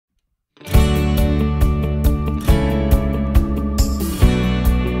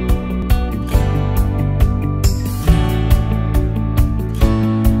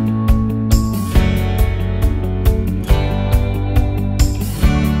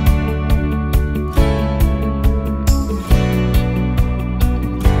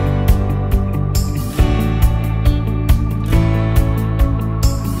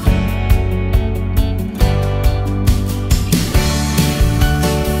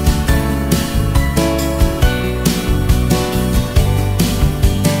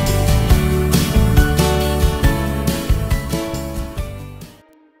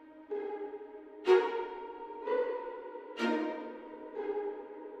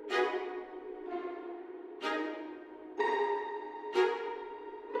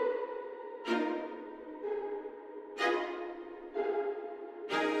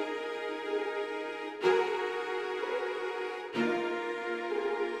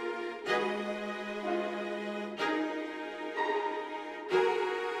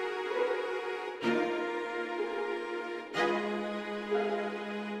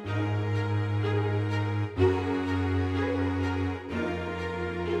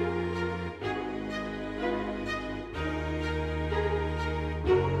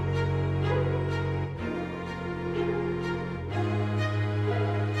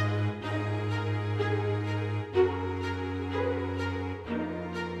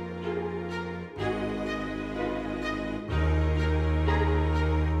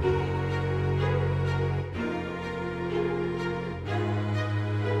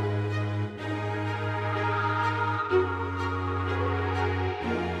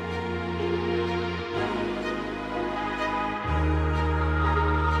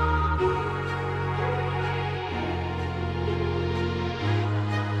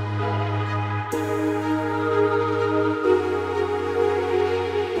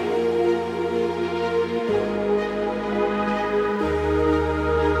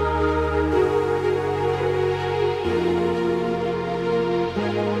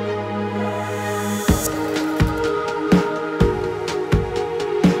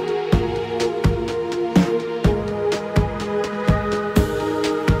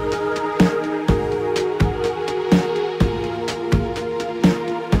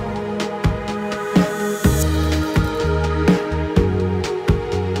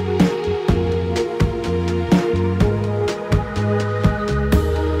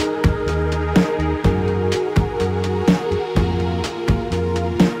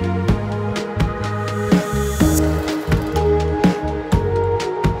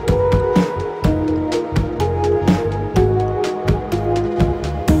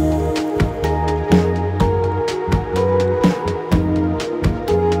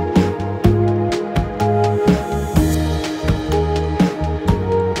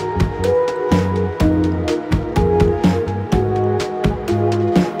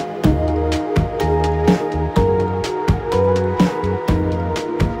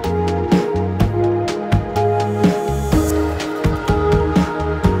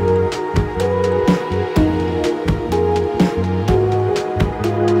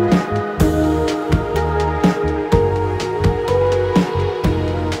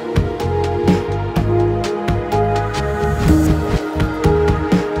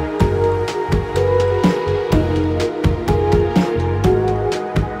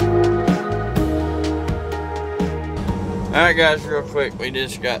Alright guys, real quick, we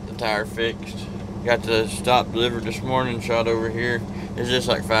just got the tire fixed. Got the stop delivered this morning, shot over here. It's just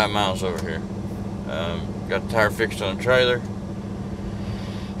like 5 miles over here. Got the tire fixed on the trailer.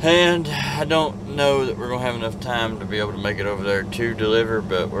 And I don't know that we're going to have enough time to be able to make it over there to deliver,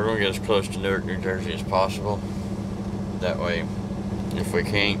 but we're going to get as close to Newark, New Jersey as possible. That way, if we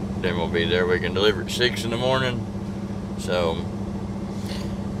can't, then we'll be there. We can deliver at 6 in the morning. So,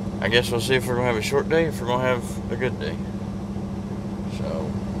 I guess we'll see if we're going to have a short day, if we're going to have a good day.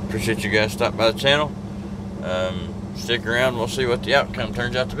 So, appreciate you guys stopping by the channel. Stick around, we'll see what the outcome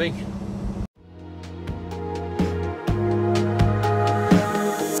turns out to be.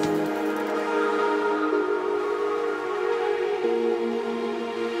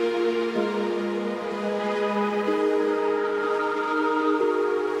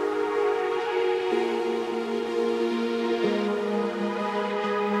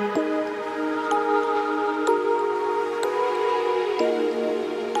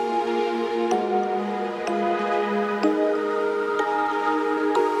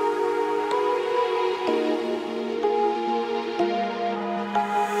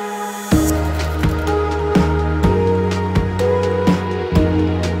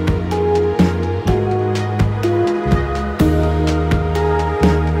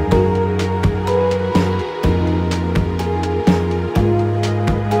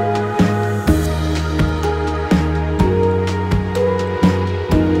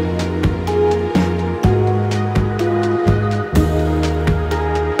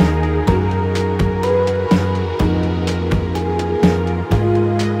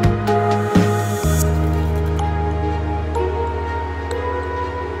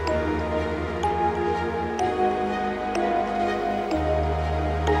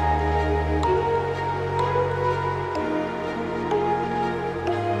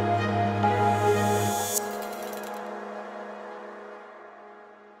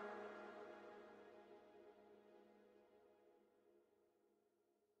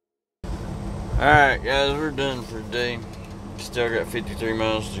 Alright guys, we're done for the day. Still got 53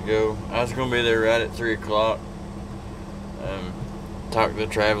 miles to go. I was going to be there right at 3 o'clock. Talked to the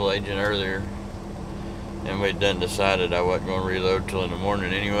travel agent earlier, and we'd done decided I wasn't going to reload till in the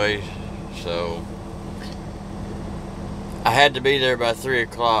morning anyways. So, I had to be there by 3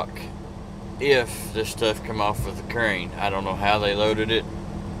 o'clock if this stuff come off with the crane. I don't know how they loaded it,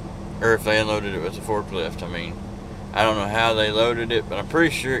 or if they unloaded it with the forklift, I mean. I don't know how they loaded it, but I'm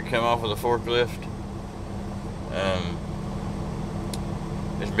pretty sure it came off with a forklift.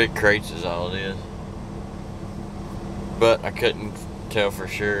 It's big crates is all it is. But I couldn't tell for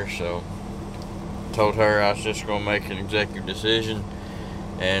sure, so told her I was just going to make an executive decision,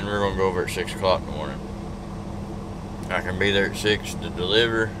 and we're going to go over at 6 o'clock in the morning. I can be there at 6 to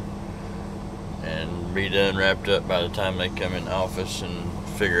deliver and be done, wrapped up by the time they come in the office and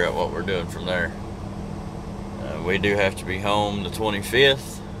figure out what we're doing from there. We do have to be home the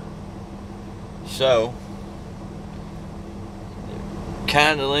 25th, so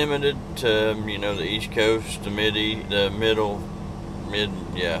kind of limited to, you know, the East Coast, the Midwest,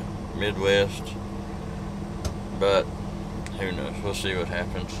 but who knows, we'll see what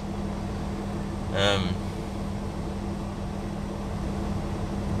happens.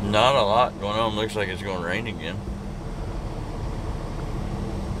 Not a lot going on. Looks like it's going to rain again.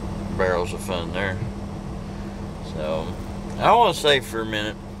 Barrels of fun there. So, I want to say for a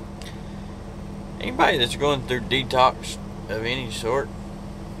minute, anybody that's going through detox of any sort,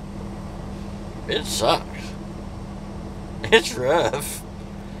 it sucks. It's rough.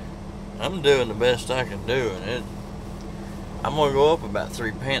 I'm doing the best I can do, and I'm going to go up about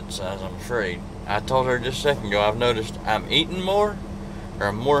 3 pant size, I'm afraid. I told her just a second ago, I've noticed I'm eating more, or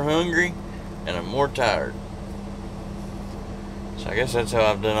I'm more hungry, and I'm more tired. So I guess that's how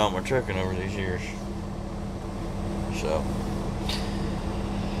I've done all my trucking over these years. So,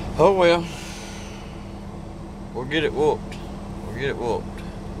 oh well, we'll get it whooped. We'll get it whooped.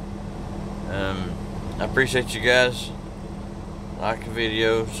 I appreciate you guys liking the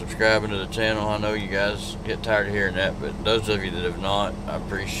video, subscribing to the channel. I know you guys get tired of hearing that, but those of you that have not, I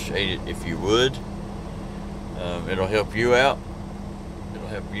appreciate it if you would. It'll help you out. It'll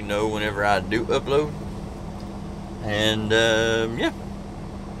help you know whenever I do upload. And yeah,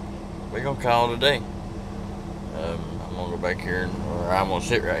 we're gonna call it a day. I'm gonna go back here, or I'm gonna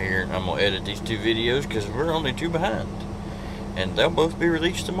sit right here and I'm gonna edit these 2 videos because we're only 2 behind, and they'll both be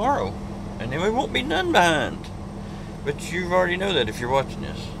released tomorrow, and then we won't be none behind. But you already know that if you're watching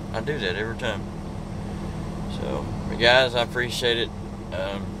this. I do that every time. So, but guys, I appreciate it.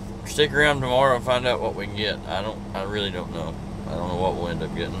 Stick around tomorrow and find out what we can get. I really don't know. I don't know what we'll end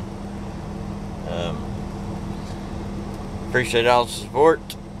up getting. appreciate all the support,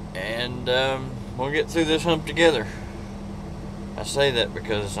 and we'll get through this hump together. I say that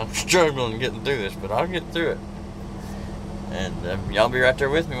because I'm struggling getting through this, but I'll get through it. And y'all be right there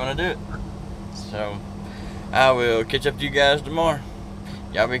with me when I do it. So I will catch up to you guys tomorrow.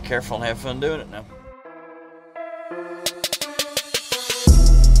 Y'all be careful and have fun doing it now.